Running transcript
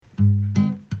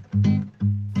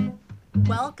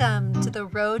Welcome to the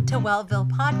Road to Wellville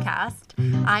podcast.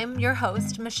 I'm your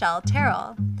host, Michelle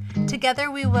Terrell.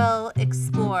 Together we will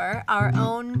explore our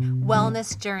own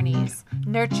wellness journeys,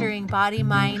 nurturing body,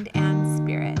 mind, and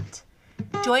spirit.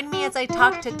 Join me as I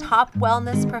talk to top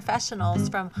wellness professionals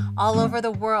from all over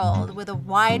the world with a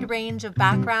wide range of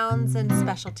backgrounds and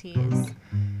specialties.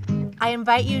 I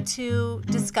invite you to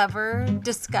discover,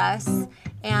 discuss,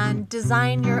 and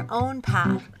design your own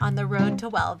path on the road to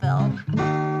Wellville.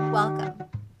 Welcome.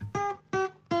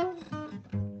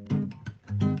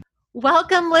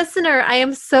 Welcome, listener. I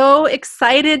am so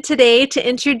excited today to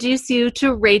introduce you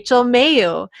to Rachel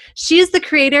Mayu. She is the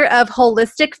creator of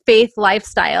Holistic Faith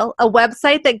Lifestyle, a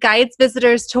website that guides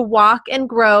visitors to walk and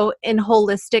grow in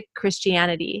holistic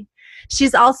Christianity.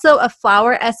 She's also a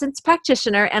flower essence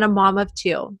practitioner and a mom of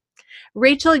two.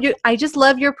 Rachel, I just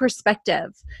love your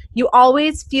perspective. You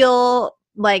always feel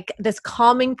like this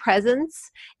calming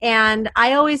presence, and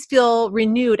I always feel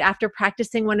renewed after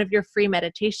practicing one of your free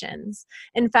meditations.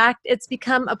 In fact, it's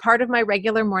become a part of my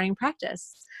regular morning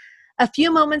practice. A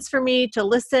few moments for me to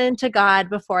listen to God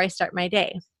before I start my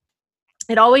day.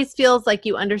 It always feels like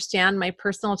you understand my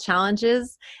personal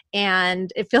challenges,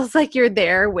 and it feels like you're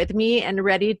there with me and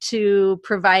ready to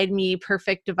provide me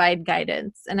perfect divine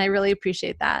guidance. And I really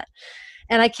appreciate that.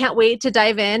 And I can't wait to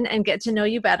dive in and get to know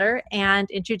you better and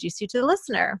introduce you to the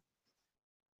listener.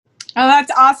 Oh,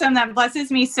 that's awesome. That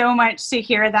blesses me so much to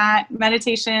hear that.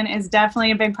 Meditation is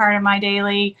definitely a big part of my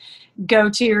daily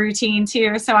go-to routine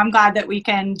too. So I'm glad that we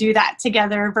can do that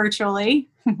together virtually.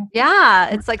 Yeah,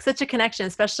 it's like such a connection,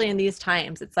 especially in these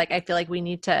times. It's like I feel like we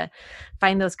need to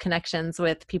find those connections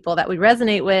with people that we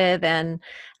resonate with. And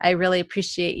I really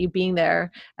appreciate you being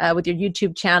there with your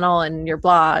YouTube channel and your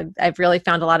blog. I've really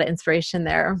found a lot of inspiration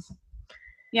there.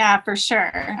 Yeah, for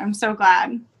sure. I'm so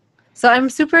glad. So I'm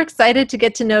super excited to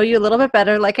get to know you a little bit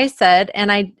better, like I said, and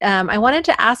I wanted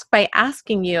to ask by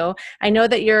asking you, I know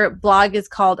that your blog is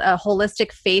called a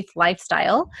Holistic Faith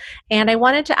Lifestyle, and I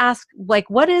wanted to ask, like,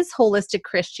 what is holistic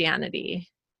Christianity?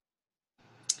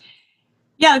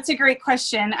 Yeah, that's a great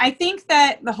question. I think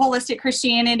that the holistic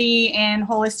Christianity and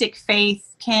holistic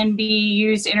faith can be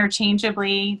used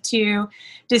interchangeably to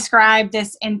describe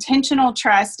this intentional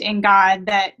trust in God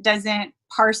that doesn't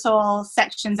parcel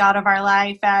sections out of our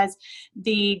life as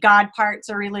the God parts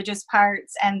or religious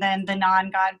parts and then the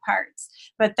non-God parts,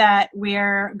 but that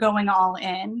we're going all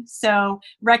in. So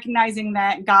recognizing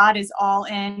that God is all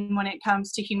in when it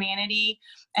comes to humanity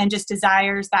and just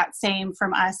desires that same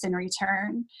from us in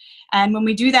return. And when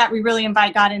we do that, we really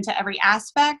invite God into every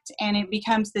aspect, and it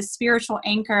becomes this spiritual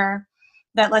anchor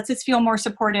that lets us feel more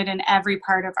supported in every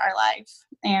part of our life.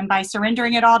 And by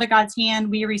surrendering it all to God's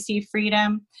hand, we receive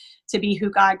freedom to be who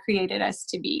God created us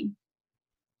to be.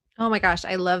 Oh my gosh,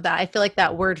 I love that. I feel like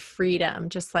that word freedom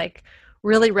just like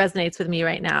really resonates with me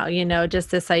right now,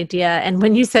 just this idea. And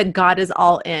when you said God is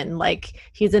all in, like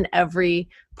he's in every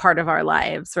part of our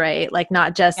lives, right? Like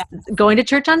not just going to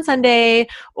church on Sunday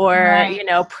or,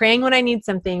 Right. Praying when I need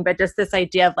something, but just this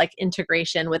idea of like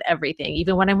integration with everything,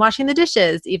 even when I'm washing the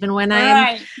dishes, even when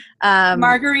I'm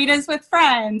margaritas with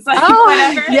friends, like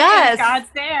whatever yes. God's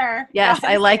there. Yes,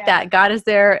 I like that. God is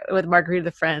there with margarita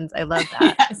with friends. I love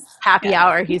that. Yes. Happy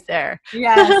hour, he's there.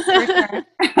 Yes, for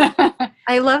sure.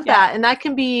 I love that. And that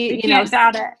can be, you can't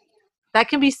doubt it. That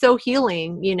can be so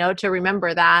healing, to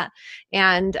remember that.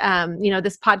 And,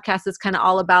 this podcast is kind of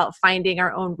all about finding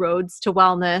our own roads to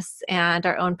wellness and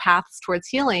our own paths towards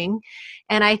healing.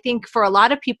 And I think for a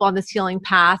lot of people on this healing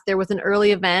path, there was an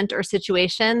early event or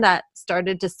situation that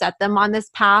started to set them on this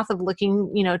path of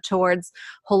looking, towards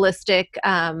holistic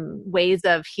ways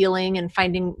of healing and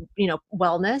finding,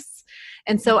 wellness.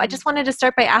 And so I just wanted to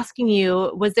start by asking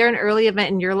you, was there an early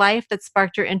event in your life that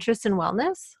sparked your interest in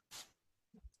wellness?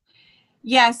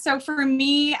 Yeah, so for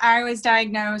me, I was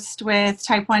diagnosed with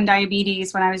type 1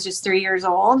 diabetes when I was just 3 years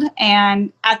old.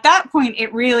 And at that point,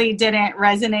 it really didn't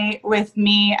resonate with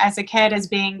me as a kid as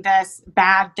being this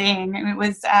bad thing. And it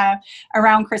was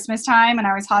around Christmas time, and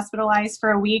I was hospitalized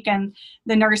for a week. And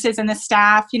the nurses and the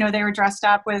staff, they were dressed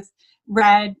up with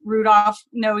red Rudolph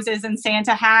noses and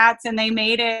Santa hats. And they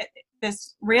made it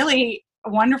this really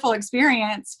wonderful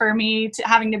experience for me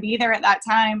having to be there at that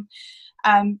time.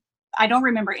 I don't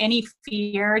remember any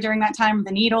fear during that time of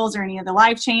the needles or any of the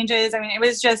life changes. I mean, it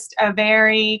was just a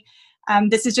very,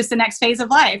 this is just the next phase of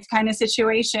life kind of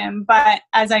situation. But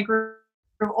as I grew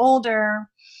older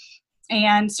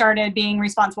and started being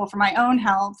responsible for my own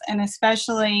health, and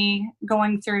especially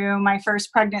going through my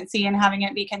first pregnancy and having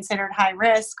it be considered high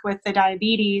risk with the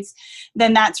diabetes,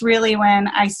 then that's really when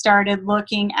I started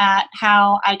looking at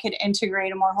how I could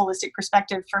integrate a more holistic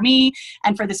perspective for me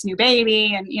and for this new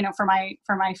baby and, for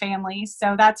my family.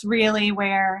 So that's really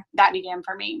where that began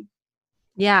for me.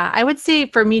 Yeah, I would say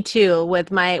for me too,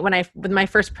 with my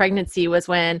first pregnancy was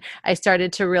when I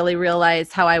started to really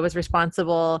realize how I was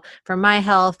responsible for my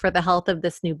health, for the health of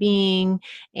this new being,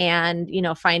 and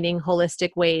finding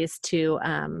holistic ways to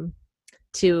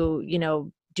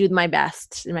do my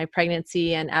best in my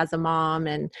pregnancy and as a mom.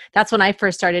 And that's when I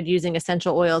first started using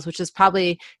essential oils, which is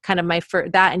probably kind of my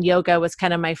first, that and yoga was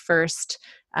kind of my first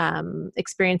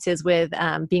experiences with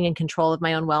being in control of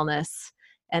my own wellness.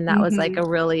 And that was like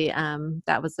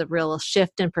that was a real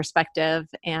shift in perspective,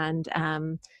 and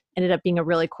ended up being a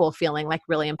really cool feeling, like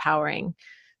really empowering.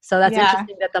 So that's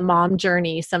interesting that the mom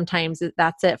journey, sometimes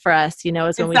that's it for us,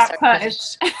 is when we that start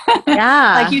push.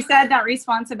 Yeah. Like you said, that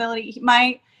responsibility.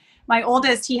 My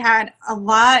oldest, he had a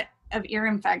lot of ear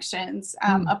infections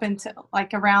up until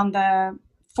like around the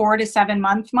 4 to 7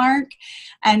 month mark.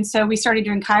 And so we started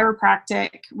doing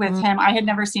chiropractic with him. I had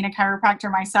never seen a chiropractor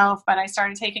myself, but I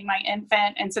started taking my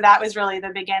infant. And so that was really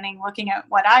the beginning, looking at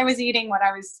what I was eating, what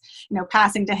I was,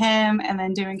 passing to him, and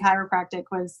then doing chiropractic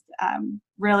was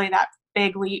really that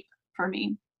big leap for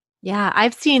me. Yeah,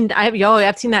 I've seen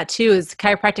that too. Is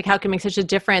chiropractic, how it can make such a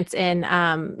difference in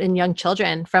young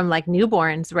children from like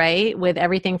newborns, right? With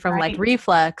everything from like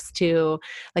reflux to,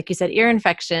 like you said, ear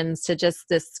infections, to just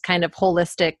this kind of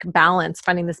holistic balance,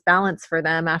 finding this balance for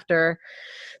them after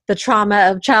the trauma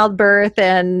of childbirth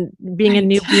and being a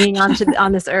new being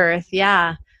on this earth.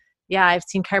 Yeah. Yeah, I've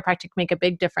seen chiropractic make a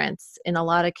big difference in a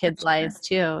lot of kids' lives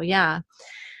too. Yeah.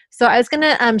 So I was going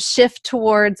to shift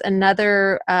towards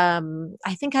another,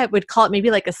 I think I would call it maybe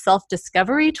like a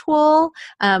self-discovery tool.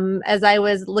 As I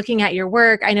was looking at your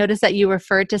work, I noticed that you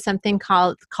referred to something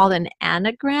called an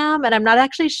anagram, and I'm not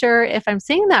actually sure if I'm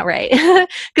saying that right,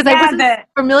 because I wasn't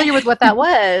familiar with what that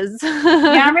was.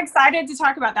 Yeah, I'm excited to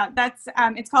talk about that. That's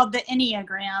it's called the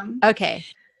Enneagram. Okay.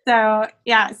 So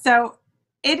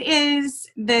it is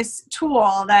this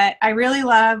tool that I really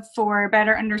love for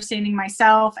better understanding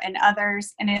myself and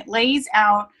others. And it lays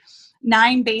out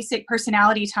 9 basic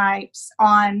personality types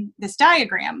on this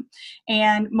diagram.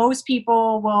 And most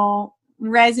people will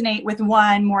resonate with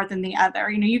one more than the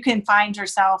other. You can find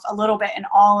yourself a little bit in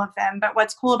all of them. But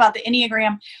what's cool about the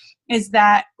Enneagram is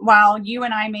that while you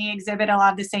and I may exhibit a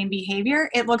lot of the same behavior,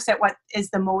 it looks at what is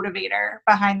the motivator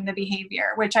behind the behavior,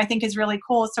 which I think is really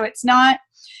cool. So it's not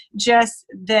just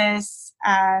this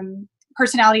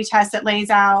personality test that lays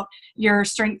out your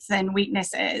strengths and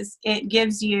weaknesses. It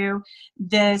gives you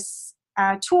this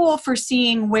tool for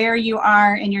seeing where you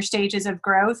are in your stages of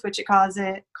growth, which it calls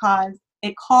the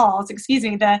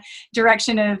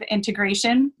direction of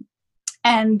integration.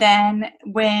 And then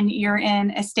when you're in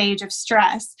a stage of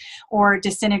stress or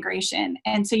disintegration.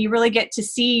 And so you really get to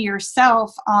see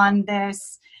yourself on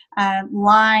this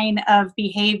line of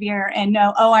behavior and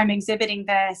know, I'm exhibiting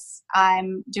this,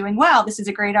 I'm doing well, this is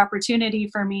a great opportunity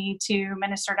for me to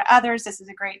minister to others, this is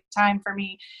a great time for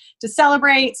me to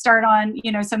celebrate, start on,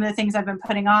 some of the things I've been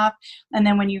putting off. And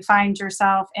then when you find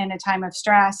yourself in a time of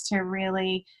stress, to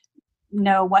really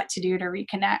know what to do to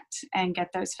reconnect and get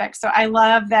those fixed. So I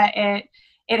love that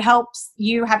it helps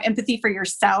you have empathy for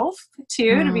yourself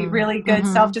too, to be really good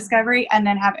self-discovery, and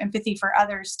then have empathy for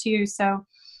others too. So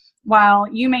while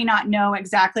you may not know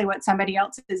exactly what somebody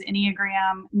else's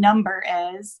Enneagram number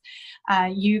is,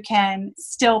 you can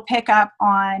still pick up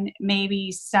on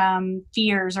maybe some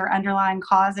fears or underlying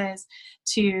causes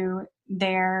to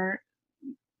their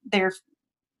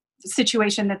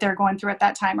situation that they're going through at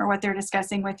that time, or what they're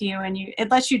discussing with you. And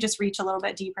it lets you just reach a little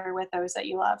bit deeper with those that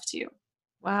you love too.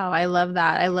 Wow, I love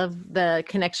that. I love the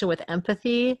connection with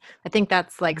empathy. I think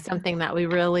that's like something that we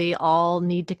really all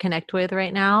need to connect with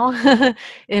right now,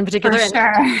 in particular, for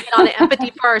sure. And on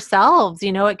empathy for ourselves.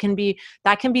 It can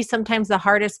be sometimes the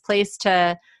hardest place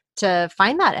to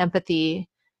find that empathy.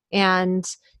 And,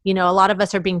 a lot of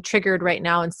us are being triggered right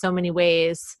now in so many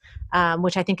ways,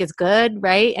 which I think is good,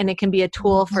 right? And it can be a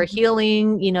tool for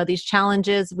healing. These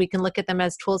challenges, we can look at them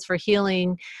as tools for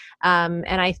healing. And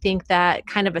I think that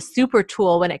kind of a super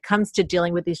tool when it comes to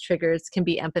dealing with these triggers can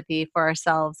be empathy for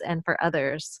ourselves and for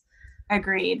others.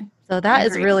 Agreed. So that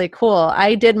is Agreed. really cool.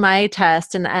 I did my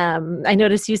test, and I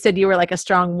noticed you said you were like a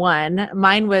strong 1.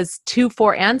 Mine was 2,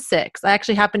 4, and 6. I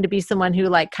actually happened to be someone who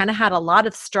like kind of had a lot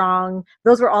of strong.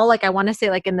 Those were all like I want to say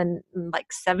like in the like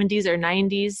 70s or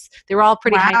 90s. They were all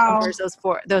pretty high Wow. numbers.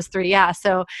 Those 3, yeah.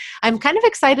 So I'm kind of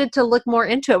excited to look more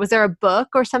into it. Was there a book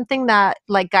or something that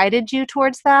like guided you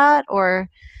towards that, or?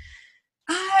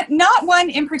 Not one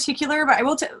in particular, but I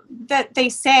will that they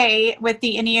say with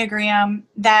the Enneagram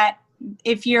that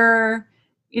if you're,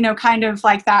 kind of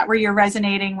like that, where you're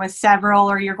resonating with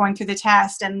several, or you're going through the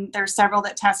test and there's several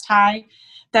that test high,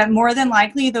 that more than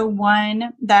likely the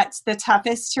one that's the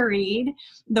toughest to read,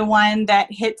 the one that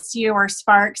hits you or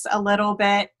sparks a little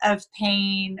bit of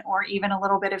pain or even a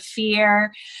little bit of fear,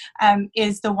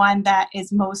 is the one that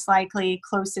is most likely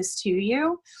closest to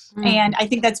you. And I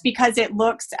think that's because it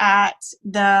looks at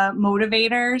the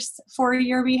motivators for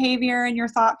your behavior and your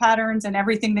thought patterns and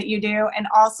everything that you do, and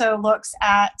also looks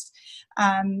at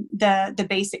the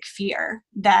basic fear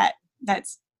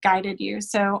that's guided you.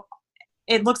 So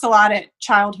it looks a lot at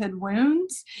childhood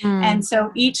wounds. And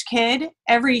so each kid,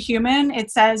 every human, it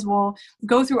says, will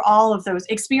go through all of those,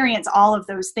 experience all of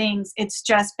those things. It's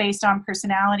just based on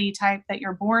personality type that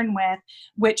you're born with,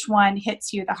 which one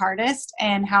hits you the hardest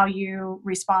and how you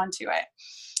respond to it.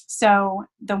 So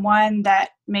the one that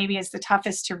maybe is the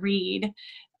toughest to read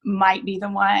might be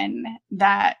the one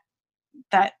that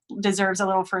deserves a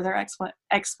little further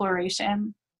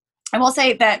exploration. I will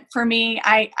say that for me,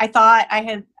 I thought I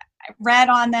had read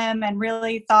on them and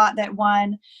really thought that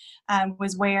 1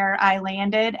 was where I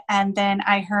landed. And then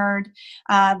I heard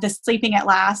the Sleeping at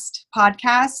Last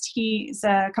podcast. He's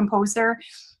a composer,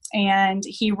 and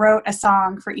he wrote a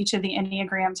song for each of the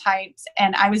Enneagram types.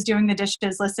 And I was doing the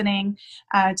dishes listening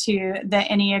to the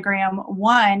Enneagram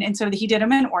 1. And so he did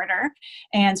them in order.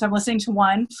 And so I'm listening to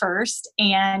 1 first.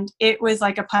 And it was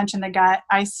like a punch in the gut.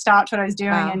 I stopped what I was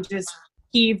doing and just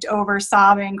heaved over,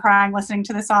 sobbing, crying, listening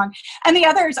to the song. And the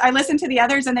others, I listened to the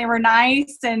others and they were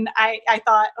nice. And I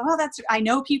thought, oh, I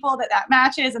know people that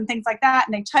matches and things like that.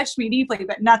 And they touched me deeply,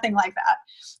 but nothing like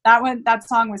that. That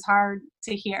song was hard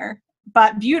to hear,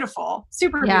 but beautiful,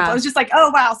 super beautiful. It was just like,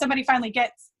 oh, wow, somebody finally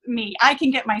gets me. I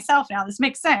can get myself now. This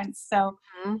makes sense. So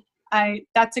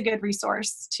that's a good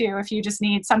resource too. If you just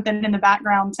need something in the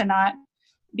background to not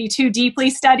be too deeply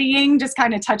studying, just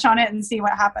kind of touch on it and see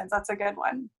what happens. That's a good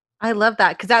one. I love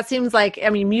that, because that seems like,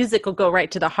 I mean, music will go right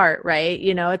to the heart, right?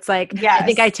 It's like, yes. I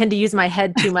think I tend to use my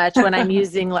head too much when I'm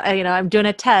using, I'm doing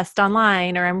a test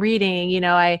online or I'm reading,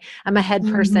 I'm a head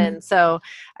person. So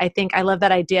I think I love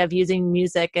that idea of using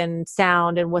music and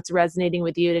sound and what's resonating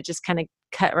with you to just kind of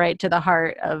cut right to the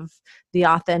heart of the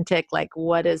authentic, like,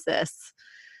 what is this?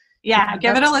 Yeah,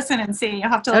 give it a listen and see. You'll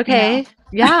have to let me know.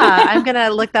 Yeah, I'm going to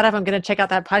look that up. I'm going to check out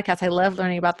that podcast. I love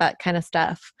learning about that kind of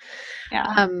stuff.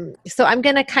 Yeah. So I'm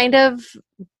going to kind of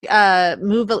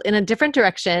move in a different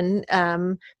direction,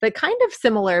 but kind of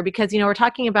similar, because, we're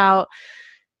talking about,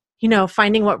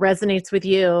 finding what resonates with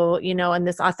you, in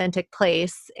this authentic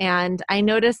place. And I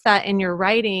noticed that in your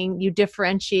writing, you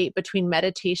differentiate between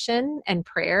meditation and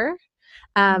prayer.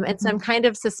 And so I'm kind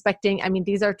of suspecting, I mean,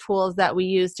 these are tools that we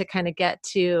use to kind of get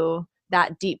to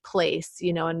that deep place,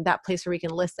 and that place where we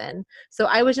can listen. So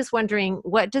I was just wondering,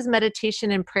 what does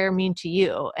meditation and prayer mean to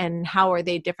you, and how are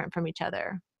they different from each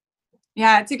other?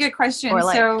 Yeah, it's a good question.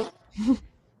 So,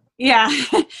 yeah.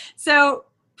 So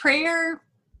prayer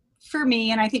for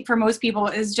me, and I think for most people,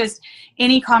 is just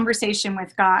any conversation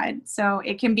with God. So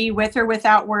it can be with or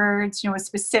without words, a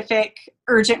specific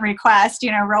urgent request,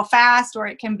 real fast, or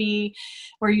it can be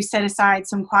where you set aside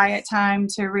some quiet time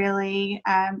to really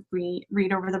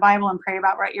read over the Bible and pray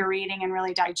about what you're reading and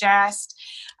really digest.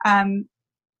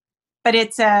 But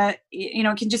it's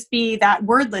it can just be that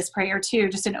wordless prayer too,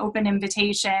 just an open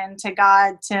invitation to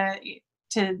God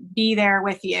to be there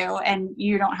with you, and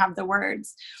you don't have the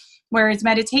words. Whereas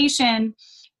meditation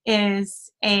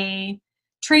is a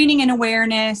training in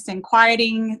awareness and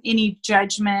quieting any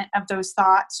judgment of those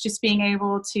thoughts, just being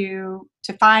able to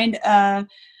find a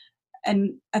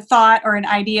thought or an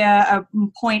idea, a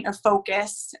point of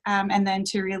focus, and then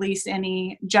to release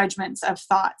any judgments of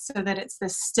thoughts, so that it's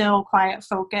this still, quiet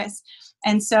focus.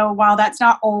 And so while that's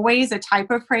not always a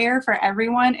type of prayer for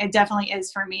everyone, it definitely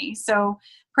is for me. So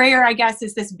prayer, I guess,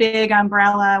 is this big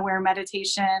umbrella where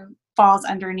meditation falls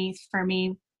underneath for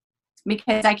me,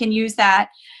 because I can use that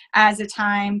as a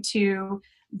time to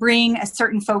bring a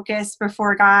certain focus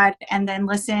before God and then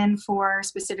listen for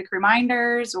specific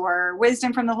reminders or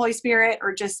wisdom from the Holy Spirit,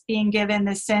 or just being given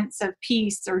this sense of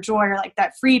peace or joy, or like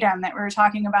that freedom that we were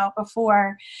talking about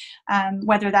before,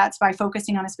 whether that's by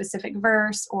focusing on a specific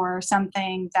verse or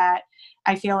something that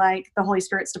I feel like the Holy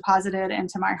Spirit's deposited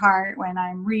into my heart when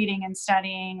I'm reading and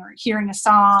studying or hearing a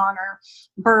song or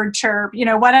bird chirp,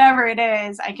 whatever it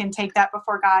is, I can take that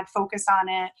before God, focus on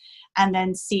it, and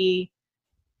then see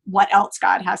what else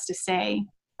God has to say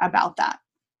about that.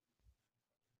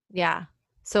 Yeah.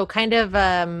 So kind of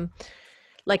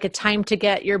like a time to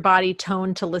get your body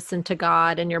toned to listen to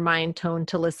God and your mind toned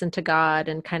to listen to God,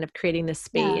 and kind of creating this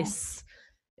space.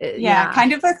 Yeah.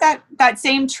 Kind of like that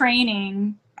same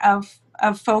training of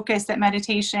focus that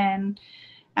meditation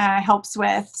helps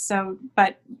with. So,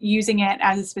 but using it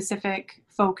as a specific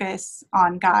focus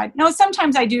on God. No,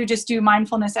 sometimes I just do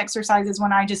mindfulness exercises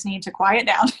when I just need to quiet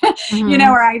down, Mm-hmm.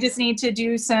 or I just need to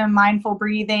do some mindful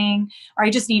breathing, or I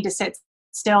just need to sit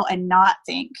still and not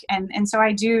think. And so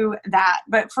I do that.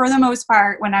 But for the most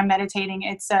part, when I'm meditating,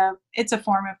 it's a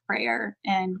form of prayer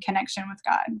and connection with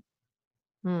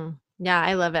God. Yeah,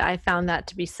 I love it. I found that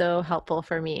to be so helpful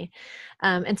for me.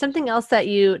 And something else that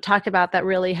you talked about that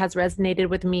really has resonated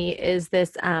with me is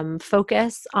this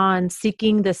focus on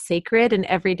seeking the sacred in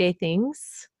everyday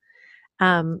things.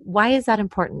 Why is that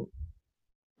important?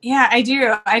 Yeah, I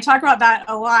do. I talk about that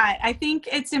a lot. I think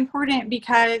it's important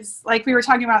because, like we were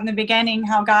talking about in the beginning,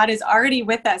 how God is already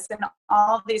with us in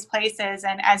all of these places.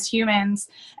 And as humans,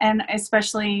 and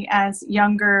especially as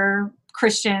younger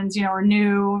Christians, or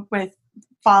new with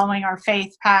following our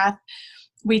faith path,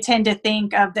 we tend to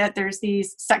think of that there's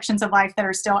these sections of life that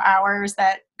are still ours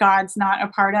that God's not a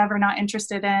part of or not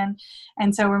interested in.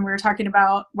 And so when we were talking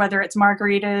about whether it's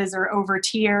margaritas or over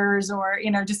tears or,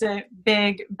 just a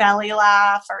big belly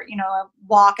laugh or, a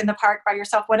walk in the park by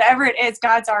yourself, whatever it is,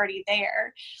 God's already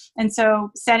there. And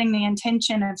so setting the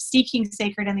intention of seeking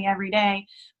sacred in the everyday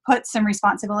puts some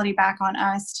responsibility back on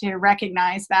us to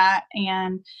recognize that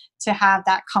and to have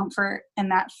that comfort and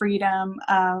that freedom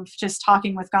of just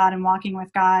talking with God and walking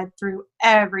with God through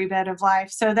every bit of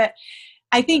life. So that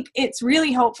I think it's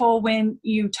really helpful when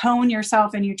you tone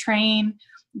yourself and you train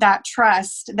that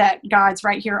trust that God's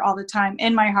right here all the time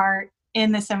in my heart,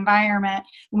 in this environment.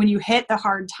 When you hit the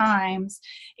hard times,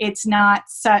 it's not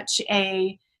such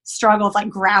a struggle of like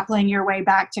grappling your way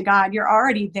back to God. You're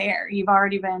already there. You've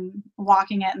already been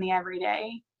walking it in the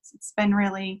everyday. It's been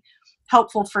really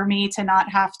helpful for me to not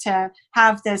have to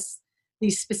have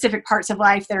these specific parts of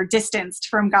life that are distanced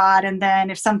from God. And then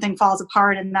if something falls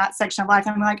apart in that section of life,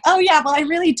 I'm like, oh yeah, well,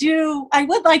 I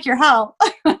would like your help.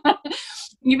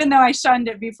 Even though I shunned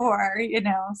it before,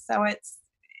 so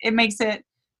it makes it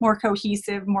more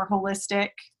cohesive, more holistic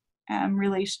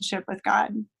relationship with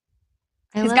God.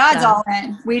 Because God's all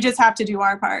in. We just have to do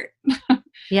our part.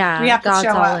 Yeah, we have God's to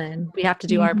show all up. in. We have to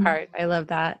do our part. I love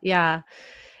that. Yeah.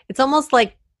 It's almost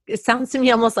like, it sounds to me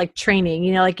almost like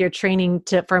training, like you're training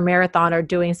for a marathon or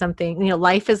doing something,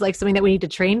 life is like something that we need to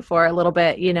train for a little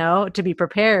bit, to be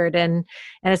prepared. And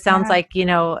it sounds like,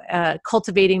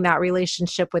 cultivating that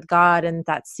relationship with God and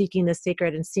that seeking the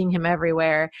sacred and seeing him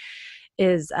everywhere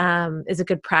is a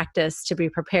good practice to be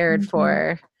prepared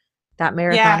for that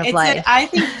marathon of life. I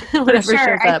think whatever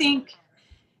shows up.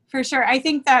 For sure. I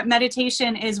think that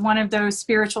meditation is one of those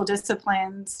spiritual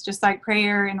disciplines, just like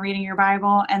prayer and reading your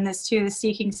Bible, and this too, the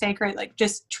seeking sacred, like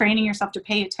just training yourself to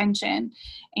pay attention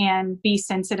and be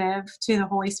sensitive to the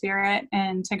Holy Spirit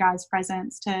and to God's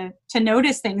presence, to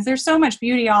notice things. There's so much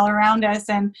beauty all around us.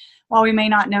 And while we may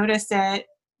not notice it,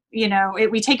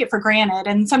 we take it for granted.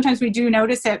 And sometimes we do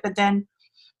notice it, but then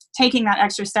taking that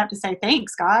extra step to say,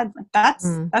 thanks God, like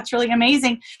that's really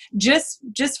amazing. Just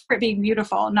for it being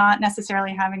beautiful, not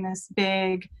necessarily having this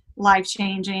big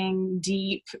life-changing,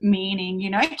 deep meaning,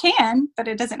 it can, but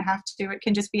it doesn't have to. It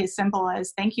can just be as simple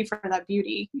as thank you for that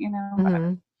beauty,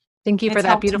 Thank you for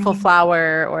that beautiful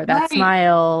flower or that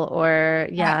smile or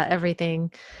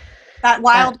everything. That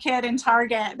wild kid in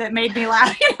Target that made me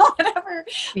laugh, whatever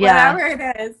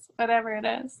it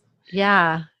is.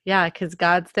 Yeah. Yeah. Because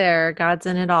God's there. God's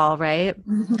in it all, right?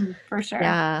 For sure.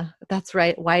 Yeah, that's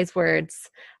right. Wise words.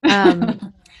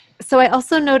 So I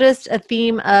also noticed a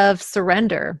theme of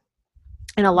surrender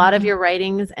in a lot of your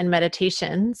writings and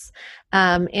meditations.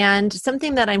 And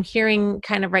something that I'm hearing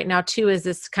kind of right now too is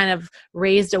this kind of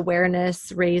raised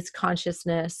awareness, raised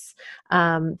consciousness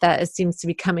that it seems to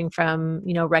be coming from,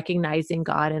 recognizing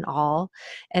God in all.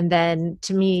 And then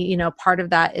to me, part of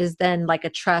that is then like a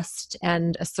trust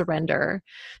and a surrender.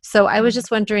 So I was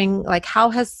just wondering, like, how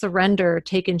has surrender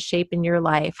taken shape in your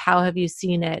life? How have you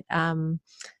seen it,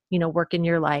 work in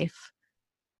your life?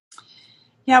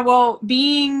 Yeah, well,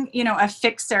 being, a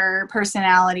fixer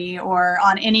personality, or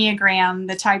on Enneagram,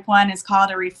 the type 1 is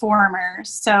called a reformer.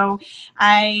 So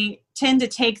I tend to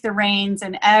take the reins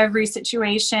in every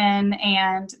situation,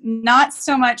 and not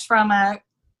so much from a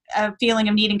feeling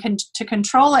of needing to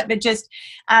control it, but just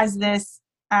as this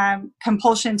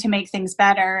compulsion to make things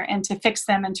better and to fix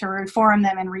them and to reform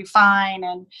them and refine.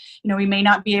 And, we may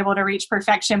not be able to reach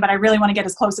perfection, but I really want to get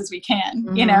as close as we can,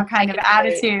 kind of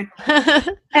attitude.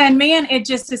 And man, it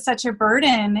just is such a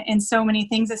burden in so many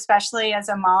things, especially as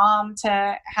a mom,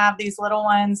 to have these little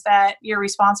ones that you're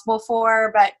responsible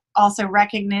for, but also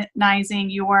recognizing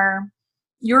your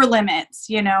limits,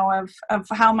 of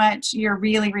how much you're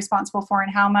really responsible for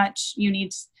and how much you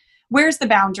need. Where's the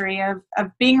boundary of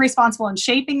being responsible and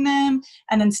shaping them,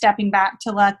 and then stepping back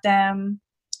to let them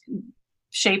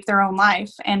shape their own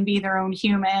life and be their own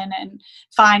human and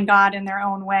find God in their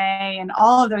own way and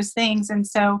all of those things. And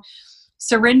so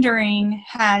surrendering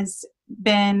has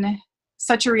been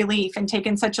such a relief and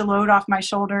taken such a load off my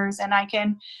shoulders. And I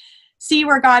can see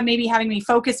where God may be having me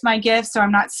focus my gifts so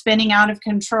I'm not spinning out of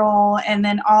control. And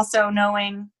then also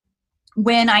knowing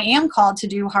when I am called to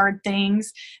do hard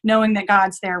things, knowing that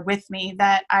God's there with me,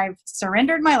 that I've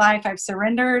surrendered my life, I've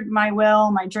surrendered my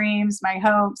will, my dreams, my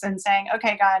hopes, and saying,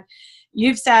 okay, God,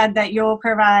 you've said that you'll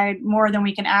provide more than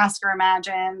we can ask or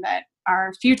imagine, that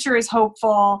our future is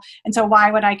hopeful. And so why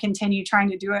would I continue trying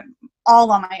to do it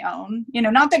all on my own?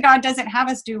 Not that God doesn't have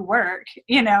us do work,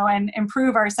 and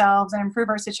improve ourselves and improve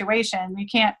our situation. We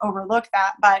can't overlook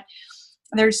that. But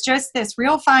there's just this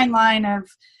real fine line of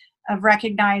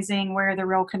recognizing where the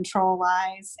real control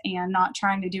lies and not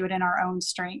trying to do it in our own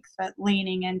strength, but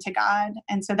leaning into God.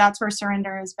 And so that's where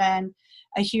surrender has been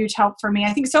a huge help for me.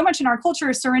 I think so much in our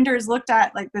culture, surrender is looked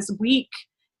at like this weak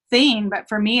thing, but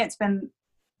for me, it's been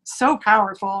so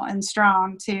powerful and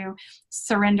strong to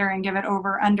surrender and give it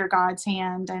over under God's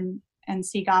hand and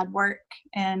see God work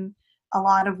in a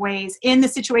lot of ways in the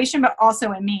situation, but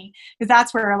also in me, because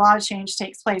that's where a lot of change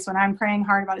takes place. When I'm praying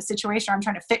hard about a situation, or I'm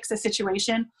trying to fix a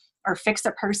situation or fix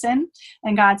a person,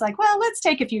 and God's like, well, let's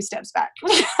take a few steps back.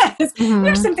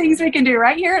 There's some things we can do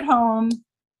right here at home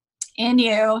in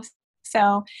you.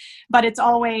 So, but it's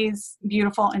always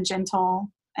beautiful and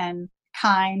gentle and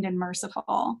kind and merciful,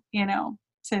 on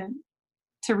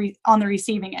the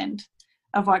receiving end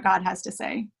of what God has to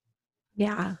say.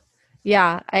 Yeah.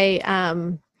 Yeah.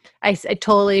 I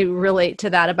totally relate to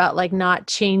that about like not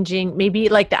changing, maybe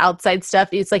like the outside stuff.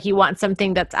 It's like you want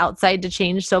something that's outside to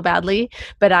change so badly,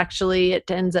 but actually it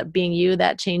ends up being you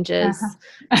that changes.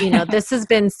 This has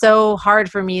been so hard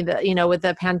for me that, with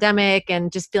the pandemic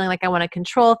and just feeling like I want to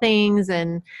control things,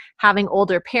 and having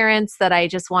older parents that I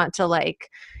just want to like,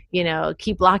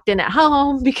 keep locked in at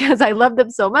home because I love them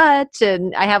so much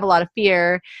and I have a lot of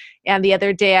fear. And the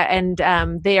other day,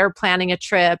 they are planning a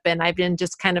trip, and I've been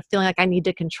just kind of feeling like I need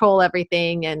to control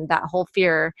everything and that whole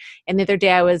fear. And the other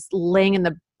day I was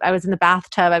I was in the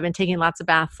bathtub. I've been taking lots of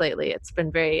baths lately. It's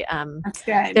been very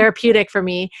therapeutic for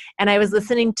me. And I was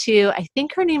listening to, I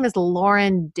think her name is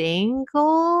Lauren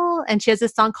Daigle, and she has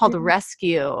this song called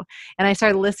Rescue. And I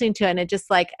started listening to it, and it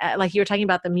just like you were talking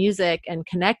about the music and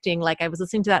connecting, like I was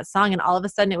listening to that song, and all of a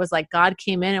sudden it was like God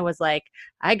came in and was like,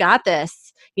 I got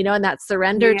this, and that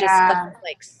surrender just felt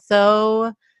like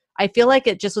so, I feel like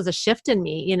it just was a shift in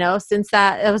me, since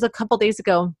that, it was a couple days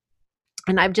ago.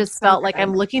 And I've just felt like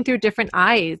I'm looking through different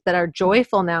eyes that are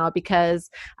joyful now, because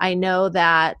I know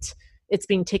that it's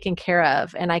being taken care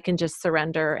of, and I can just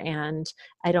surrender, and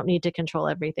I don't need to control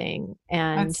everything.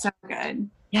 And that's so good.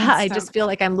 Yeah, I just feel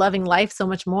like I'm loving life so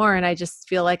much more. And I just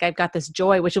feel like I've got this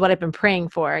joy, which is what I've been praying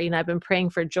for. I've been praying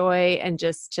for joy and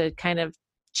just to kind of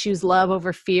choose love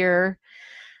over fear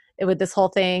with this whole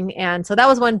thing. And so that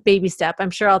was one baby step. I'm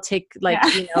sure I'll take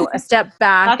a step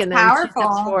back and then powerful. 2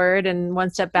 steps forward and 1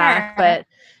 step back. But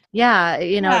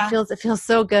it feels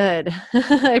so good.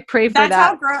 I pray for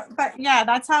that.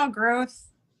 That's how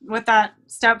growth with that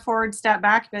step forward, step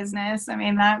back business. I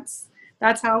mean, that's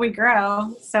how we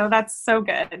grow. So that's so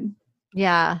good.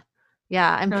 Yeah.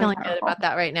 Yeah, I'm really feeling powerful. Good about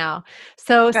that right now.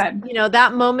 So,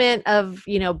 that moment of,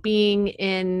 being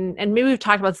in, and maybe we've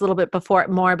talked about this a little bit before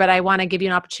more, but I want to give you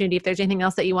an opportunity if there's anything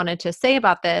else that you wanted to say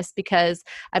about this, because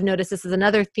I've noticed this is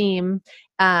another theme,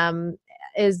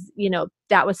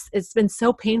 it's been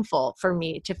so painful for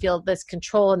me to feel this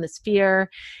control and this fear.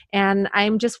 And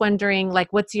I'm just wondering,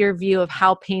 like, what's your view of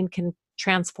how pain can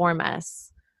transform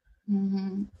us?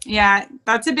 Mm-hmm. Yeah,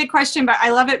 that's a big question, but I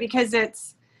love it because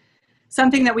it's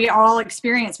something that we all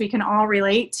experience. We can all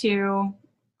relate to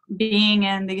being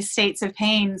in these states of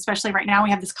pain, especially right now, we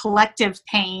have this collective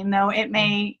pain, though it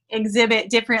may exhibit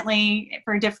differently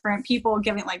for different people,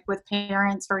 giving like with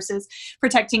parents versus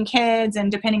protecting kids, and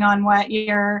depending on what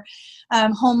your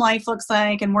home life looks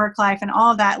like and work life and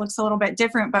all of that looks a little bit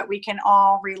different, but we can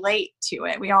all relate to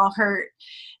it. We all hurt.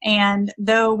 And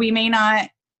though we may not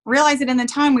realize it in the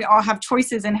time, we all have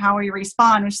choices in how we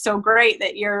respond, which is so great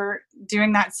that you're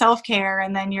doing that self-care,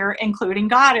 and then you're including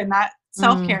God in that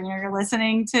self-care, and you're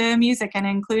listening to music and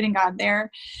including God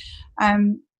there.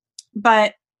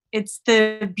 But it's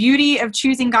the beauty of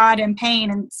choosing God in pain.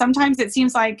 And sometimes it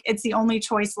seems like it's the only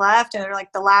choice left, or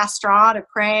like the last straw to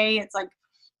pray. It's like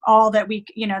all that we,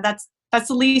 that's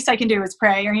the least I can do is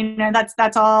pray, or,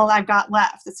 that's all I've got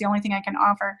left. It's the only thing I can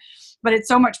offer. But it's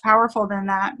so much powerful than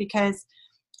that, because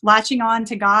latching on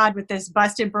to God with this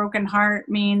busted, broken heart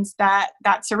means that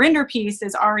that surrender piece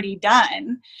is already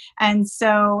done. And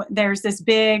so there's this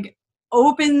big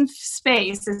open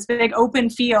space, this big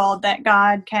open field that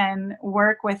God can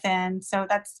work within. So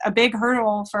that's a big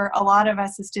hurdle for a lot of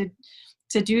us, is to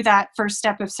do that first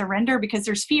step of surrender, because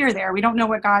there's fear there. We don't know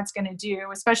what God's going to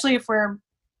do, especially if we're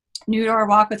new to our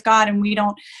walk with God and we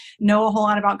don't know a whole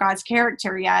lot about God's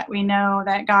character yet. We know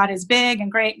that God is big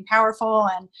and great and powerful,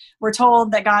 and we're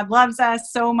told that God loves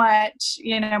us so much,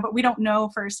 but we don't know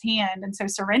firsthand. And so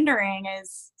surrendering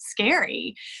is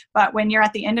scary. But when you're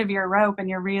at the end of your rope and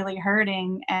you're really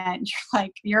hurting and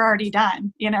you're already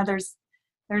done,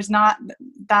 there's not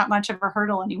that much of a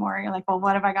hurdle anymore. You're like, well,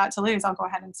 what have I got to lose? I'll go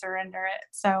ahead and surrender it.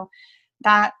 So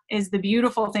that is the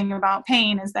beautiful thing about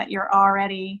pain, is that you're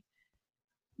already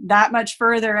that much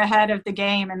further ahead of the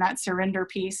game in that surrender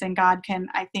piece. And God can,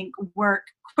 I think, work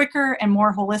quicker and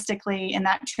more holistically in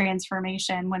that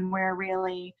transformation when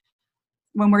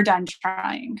we're done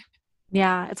trying.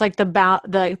 Yeah, it's like the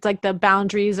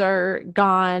boundaries are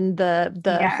gone, the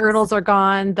Yes. hurdles are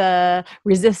gone, the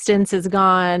resistance is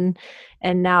gone,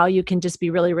 and now you can just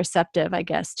be really receptive, I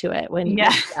guess, to it.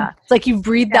 It's like you've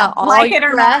breathed out all like your it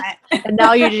or breath, not. and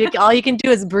now all you can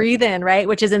do is breathe in, right?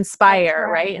 Which is inspire,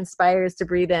 Right. right? Inspire is to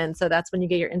breathe in. So that's when you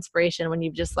get your inspiration, when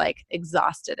you've just like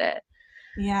exhausted it.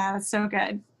 Yeah, that's so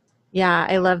good. Yeah,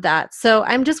 I love that. So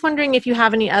I'm just wondering if you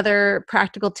have any other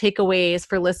practical takeaways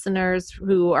for listeners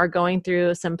who are going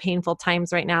through some painful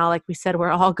times right now. Like we said,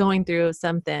 we're all going through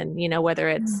something, whether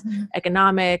it's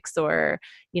economics or,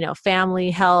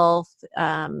 family health.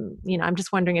 I'm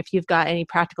just wondering if you've got any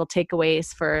practical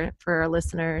takeaways for our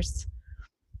listeners.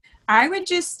 I would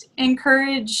just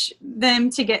encourage them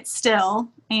to get still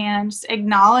and just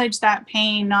acknowledge that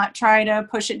pain, not try to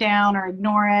push it down or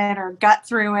ignore it or gut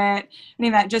through it.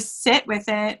 Just sit with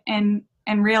it and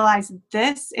realize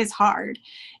this is hard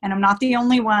and I'm not the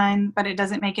only one, but it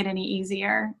doesn't make it any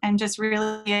easier. And just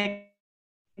really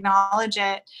acknowledge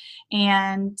it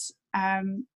and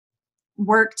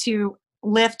work to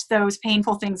lift those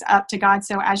painful things up to God.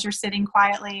 So as you're sitting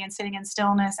quietly and sitting in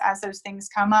stillness, as those things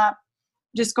come up,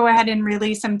 just go ahead and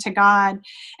release them to God.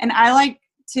 And I like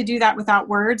to do that without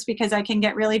words, because I can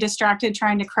get really distracted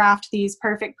trying to craft these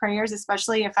perfect prayers,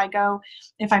 especially if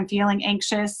I'm feeling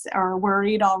anxious or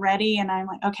worried already and I'm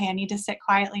like, okay, I need to sit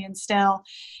quietly and still.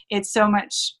 It's so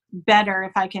much better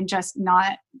if I can just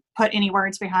not put any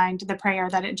words behind the prayer,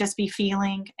 that it just be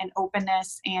feeling and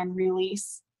openness and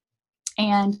release.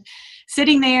 And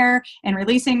sitting there and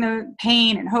releasing the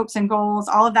pain and hopes and goals,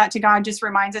 all of that to God, just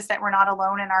reminds us that we're not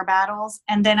alone in our battles.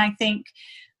 And then I think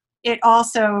it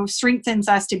also strengthens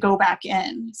us to go back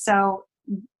in. So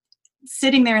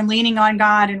sitting there and leaning on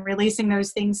God and releasing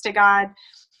those things to God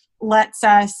lets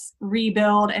us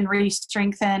rebuild and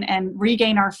re-strengthen and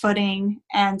regain our footing,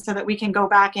 and so that we can go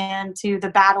back into the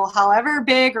battle, however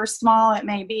big or small it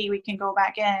may be. We can go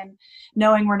back in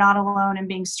knowing we're not alone and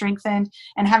being strengthened,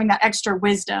 and having that extra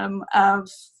wisdom of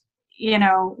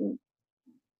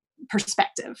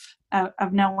perspective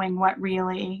of knowing what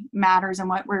really matters and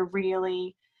what we're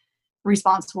really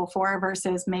responsible for,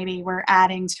 versus maybe we're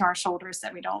adding to our shoulders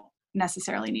that we don't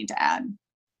necessarily need to add.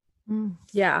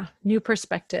 Yeah. New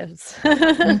perspectives.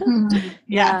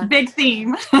 Yeah. Big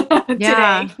theme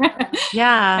yeah. today.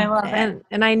 Yeah. I love it.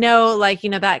 And I know,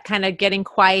 that kind of getting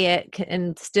quiet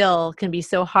and still can be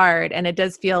so hard. And it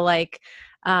does feel like,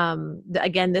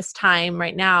 again, this time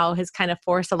right now has kind of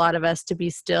forced a lot of us to be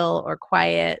still or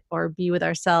quiet or be with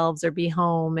ourselves or be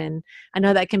home. And I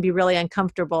know that can be really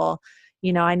uncomfortable.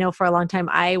 I know for a long time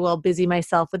I will busy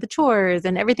myself with the chores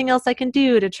and everything else I can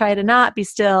do to try to not be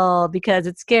still because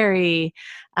it's scary.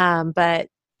 But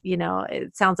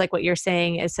it sounds like what you're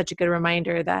saying is such a good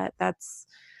reminder that that's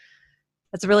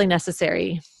really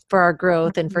necessary for our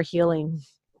growth and for healing.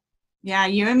 Yeah,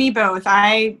 you and me both.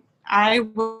 I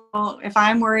if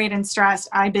I'm worried and stressed,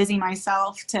 I busy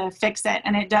myself to fix it,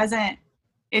 and it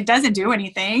doesn't do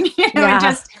anything. Yeah. It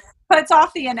just puts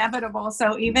off the inevitable.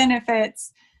 So even if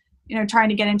it's, trying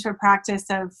to get into a practice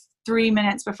of 3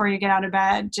 minutes before you get out of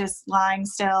bed, just lying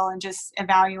still and just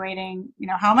evaluating,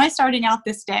 how am I starting out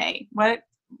this day?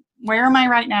 Where am I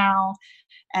right now?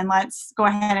 And let's go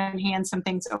ahead and hand some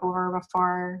things over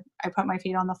before I put my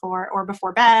feet on the floor, or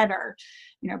before bed, or,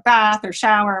 bath or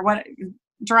shower,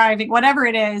 driving, whatever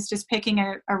it is, just picking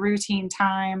a routine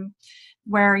time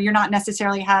where you're not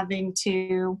necessarily having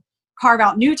to carve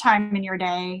out new time in your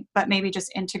day, but maybe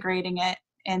just integrating it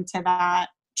into that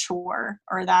chore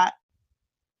or that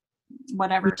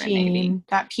whatever Routine. it may be,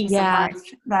 that piece of life,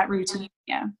 that routine.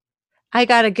 Yeah. I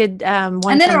got a good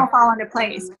one. And then it'll fall into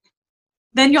place.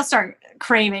 Then you'll start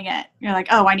craving it. You're like,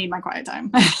 oh, I need my quiet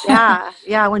time.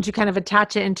 Yeah. Once you kind of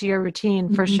attach it into your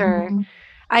routine, for sure.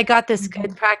 I got this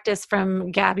good practice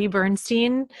from Gabby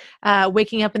Bernstein,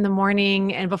 waking up in the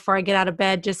morning and before I get out of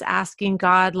bed, just asking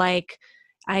God, like,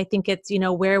 I think it's,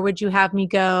 where would you have me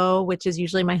go? Which is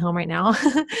usually my home right now.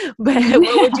 But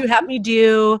what would you have me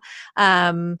do?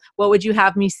 What would you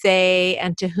have me say,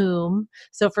 and to whom?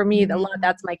 So for me,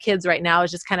 that's my kids right now,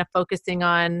 is just kind of focusing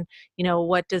on,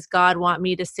 what does God want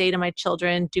me to say to my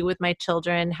children, do with my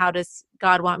children? How does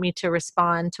God want me to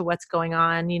respond to what's going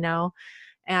on,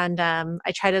 And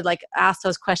I try to ask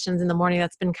those questions in the morning.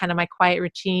 That's been kind of my quiet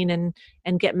routine,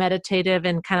 and get meditative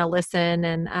and kind of listen.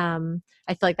 And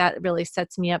I feel like that really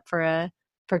sets me up for a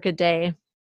good day.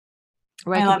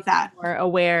 I love that. More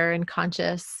aware and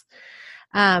conscious.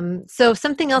 So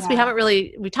something else we haven't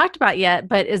really talked about yet,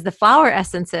 but is the flower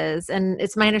essences. And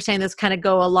it's my understanding those kind of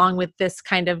go along with this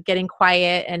kind of getting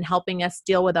quiet and helping us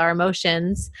deal with our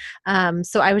emotions.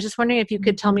 So I was just wondering if you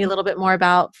could tell me a little bit more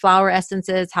about flower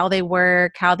essences, how they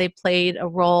work, how they played a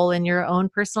role in your own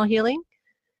personal healing.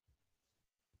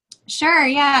 Sure,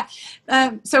 yeah.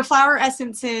 So flower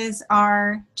essences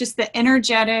are just the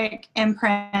energetic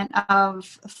imprint of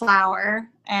flower.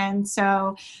 And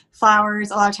so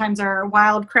flowers a lot of times are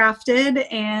wild crafted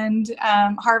and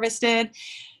harvested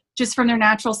just from their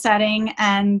natural setting.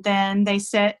 And then they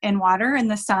sit in water in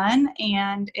the sun.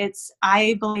 And it's,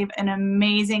 I believe, an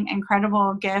amazing,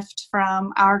 incredible gift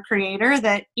from our Creator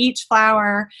that each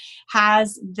flower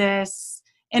has this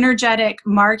energetic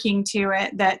marking to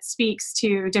it that speaks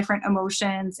to different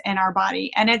emotions in our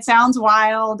body. And it sounds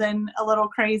wild and a little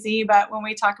crazy, but when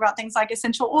we talk about things like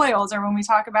essential oils, or when we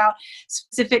talk about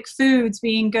specific foods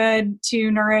being good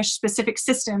to nourish specific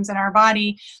systems in our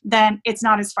body, then it's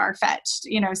not as far-fetched,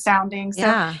 sounding.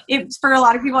 So it's, for a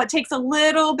lot of people, it takes a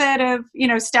little bit of,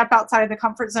 step outside of the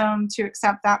comfort zone to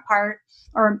accept that part,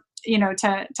 or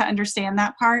to understand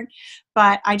that part.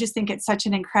 But I just think it's such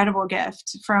an incredible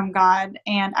gift from God.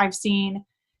 And I've seen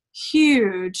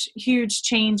huge, huge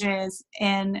changes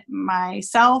in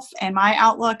myself and my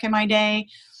outlook in my day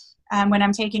when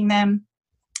I'm taking them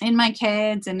in my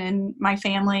kids and in my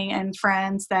family and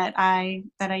friends that I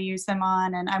use them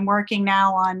on. And I'm working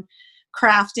now on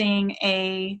crafting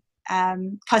a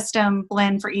custom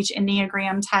blend for each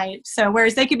Enneagram type. So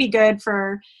whereas they could be good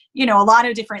for, a lot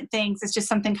of different things, it's just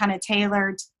something kind of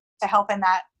tailored to help in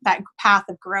that path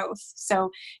of growth. So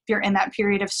if you're in that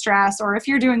period of stress, or if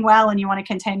you're doing well and you want to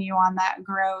continue on that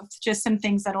growth, just some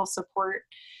things that'll support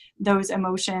those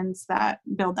emotions that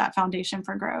build that foundation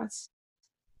for growth.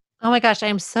 Oh my gosh,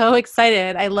 I'm so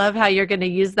excited. I love how you're going to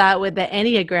use that with the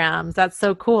Enneagrams. That's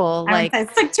so cool.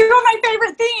 It's like two of my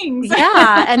favorite things.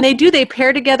 Yeah. And they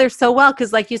pair together so well.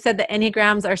 Cause like you said, the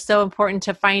Enneagrams are so important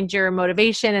to find your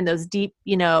motivation and those deep,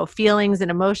 feelings and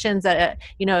emotions that,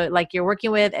 like you're working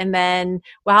with. And then,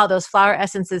 wow, those flower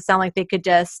essences sound like they could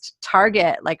just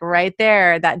target like right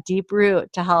there, that deep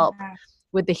root to help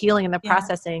with the healing and the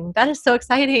processing. That is so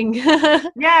exciting.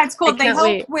 Yeah, it's cool. They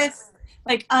help with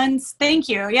thank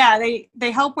you. Yeah,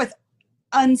 they help with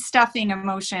unstuffing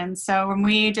emotions. So when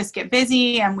we just get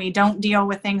busy and we don't deal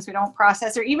with things, we don't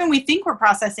process, or even we think we're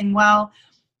processing well,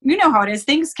 you know how it is.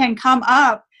 Things can come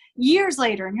up years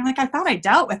later and you're like, I thought I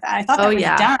dealt with that. I thought that was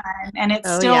done. And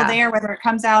it's still there, whether it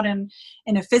comes out in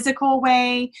a physical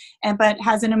way, but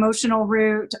has an emotional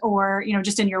root, or,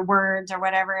 just in your words or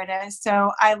whatever it is. So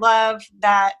I love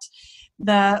that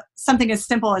something as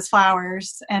simple as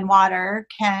flowers and water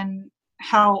can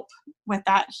help with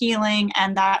that healing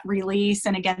and that release,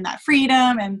 and again, that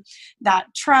freedom and that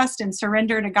trust and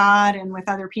surrender to God and with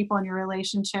other people in your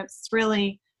relationships. It's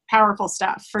really powerful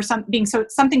stuff for something so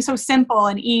simple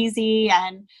and easy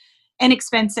and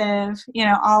inexpensive.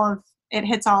 All of it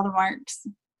hits all the marks.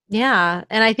 Yeah.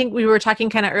 And I think we were talking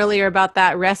kind of earlier about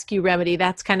that rescue remedy.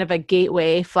 That's kind of a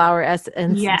gateway flower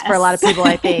essence for a lot of Yes. people,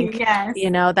 I think. Yes.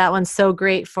 That one's so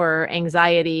great for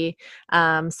anxiety.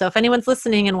 So if anyone's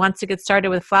listening and wants to get started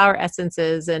with flower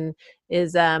essences and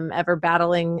is ever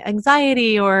battling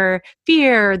anxiety or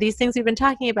fear, these things we've been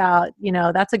talking about,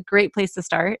 that's a great place to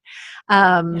start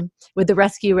with the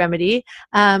rescue remedy.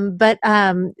 But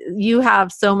you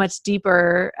have so much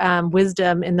deeper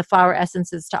wisdom in the flower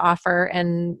essences to offer,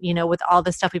 and with all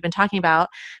the stuff we've been talking about.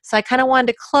 So I kind of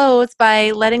wanted to close by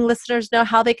letting listeners know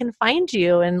how they can find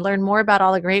you and learn more about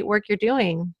all the great work you're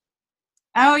doing.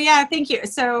 Oh, yeah, thank you.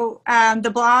 So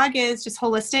the blog is just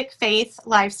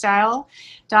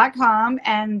holisticfaithlifestyle.com,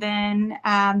 and then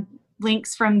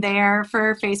links from there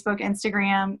for Facebook,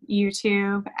 Instagram,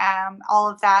 YouTube. All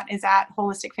of that is at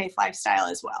Holistic Faith Lifestyle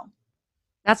as well.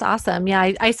 That's awesome.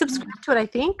 Yeah, I subscribe to it, I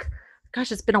think. Gosh,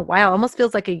 it's been a while. Almost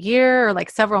feels like a year or like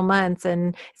several months,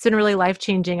 and it's been really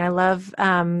life-changing. I love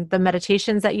the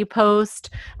meditations that you post.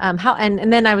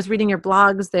 And then I was reading your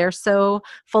blogs. They're so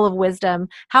full of wisdom.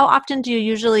 How often do you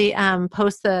usually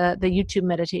post the YouTube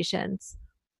meditations?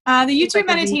 The YouTube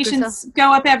Like a week or so? meditations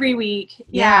go up every week.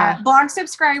 Yeah. Blog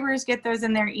subscribers get those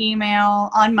in their email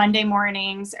on Monday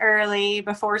mornings early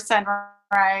before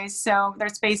sunrise. So they're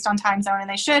based on time zone, and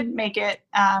they should make it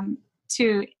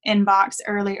to inbox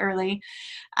early.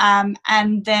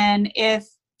 And then if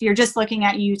you're just looking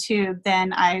at YouTube,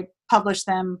 then I publish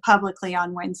them publicly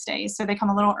on Wednesdays. So they come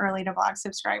a little early to blog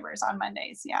subscribers on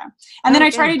Mondays. Yeah. And then I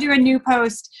try to do a new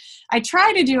post. I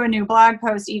try to do a new blog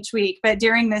post each week, but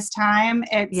during this time,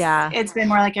 it's been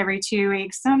more like every 2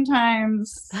 weeks,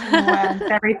 sometimes once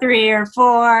every 3 or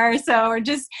 4. So we're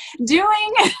just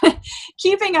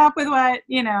keeping up with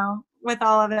with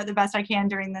all of it the best I can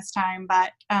during this time.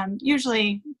 But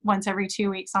usually once every 2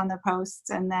 weeks on the posts,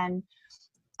 and then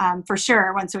for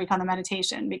sure once a week on the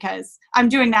meditation, because I'm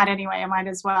doing that anyway. I might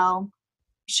as well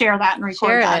share that and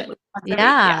record that.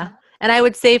 Yeah. And I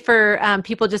would say for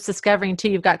people just discovering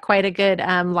too, you've got quite a good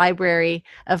library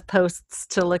of posts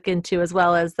to look into, as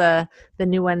well as the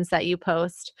new ones that you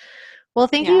post. Well,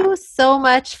 thank you so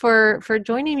much for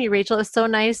joining me, Rachel. It was so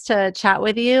nice to chat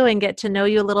with you and get to know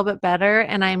you a little bit better.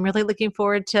 And I'm really looking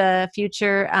forward to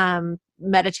future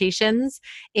meditations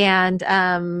and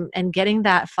getting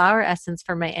that flower essence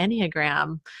for my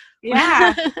Enneagram.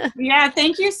 Yeah.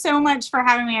 Thank you so much for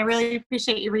having me. I really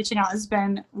appreciate you reaching out. It's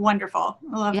been wonderful.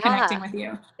 I love connecting with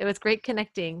you. It was great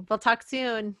connecting. We'll talk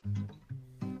soon.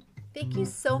 Thank you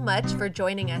so much for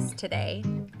joining us today.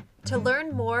 To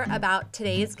learn more about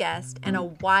today's guest and a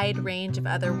wide range of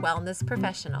other wellness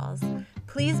professionals,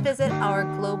 please visit our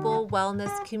global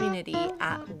wellness community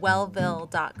at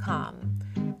wellville.com.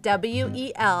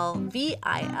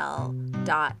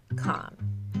 WELVIL.com.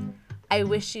 I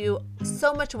wish you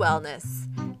so much wellness,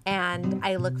 and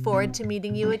I look forward to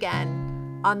meeting you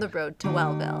again on the road to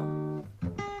Wellville.